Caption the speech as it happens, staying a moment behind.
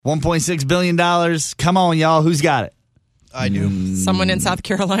$1.6 billion. Come on, y'all. Who's got it? I do. Someone in South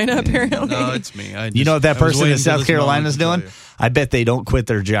Carolina, apparently. No, it's me. You know what that person in South Carolina is doing? I bet they don't quit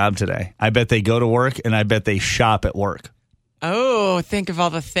their job today. I bet they go to work, and I bet they shop at work. Oh, think of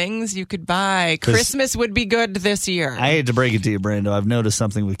all the things you could buy. Christmas would be good this year. I hate to break it to you, Brando. I've noticed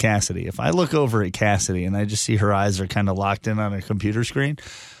something with Cassidy. If I look over at Cassidy and I just see her eyes are kind of locked in on a computer screen,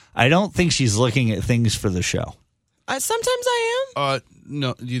 I don't think she's looking at things for the show. Sometimes I am.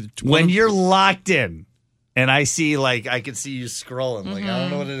 No. When you're locked in and I see, like, I can see you scrolling. Like, I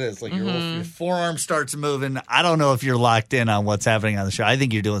don't know what it is. Like, your forearm starts moving. I don't know if you're locked in on what's happening on the show. I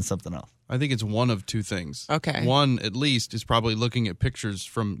think you're doing something else. I think it's one of two things. Okay. One, at least, is probably looking at pictures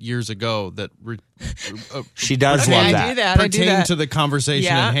from years ago that she does love that. Pertain to the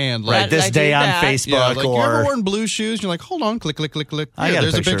conversation at hand. Like this day on Facebook. Yeah, like, you ever worn blue shoes? You're like, hold on, click, click, click, click. Yeah,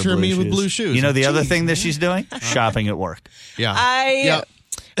 there's a picture of me with blue shoes. You know the other thing that she's doing? Shopping at work. Yeah. I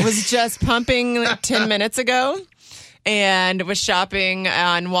was just pumping 10 minutes ago. And was shopping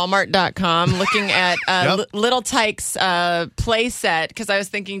on Walmart.com looking at Little Tyke's play set because I was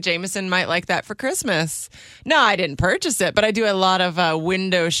thinking Jameson might like that for Christmas. No, I didn't purchase it, but I do a lot of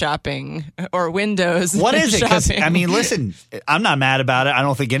window shopping or windows. What is it? Because, shopping. I mean, listen, I'm not mad about it. I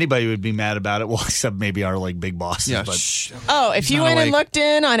don't think anybody would be mad about it. Well, except maybe our big bosses. Yeah, but. If you went and looked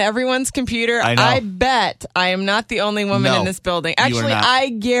in on everyone's computer, I bet I am not the only woman in this building. Actually, I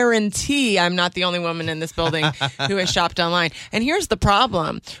guarantee I'm not the only woman in this building who has shopped online. And here's the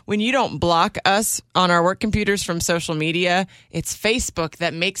problem. When you don't block us on our work computers from social media, it's Facebook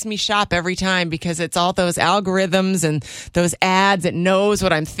that makes me shop every time because it's all those algorithms and those ads. It knows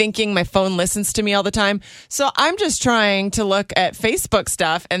what I'm thinking. My phone listens to me all the time. So I'm just trying to look at Facebook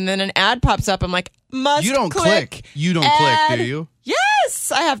stuff and then an ad pops up. I'm like, You don't click. You don't click, do you?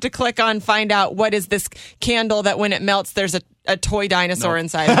 Yes, I have to click on find out what is this candle that when it melts, there's a toy dinosaur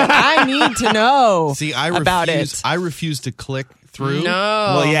inside of it. I need to know about it. I refuse to click through. No.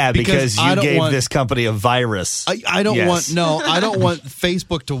 Well, yeah, because you gave this company a virus. I don't want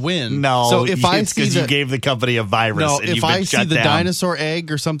Facebook to win. No, so if I see you gave the company a virus. No, and if I see the dinosaur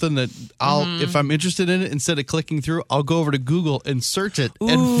egg or something that if I'm interested in it, instead of clicking through, I'll go over to Google and search it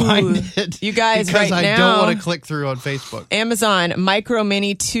and find it. You guys, because right I now, don't want to click through on Facebook. Amazon Micro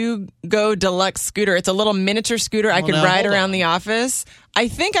Mini 2Go Deluxe scooter. It's a little miniature scooter I could ride around the office. I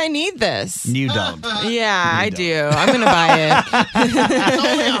think I need this. You don't. Yeah, I do. I'm going to buy it. It's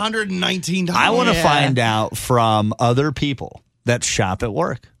only $119. I want to find out from other people that shop at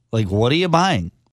work. Like, what are you buying?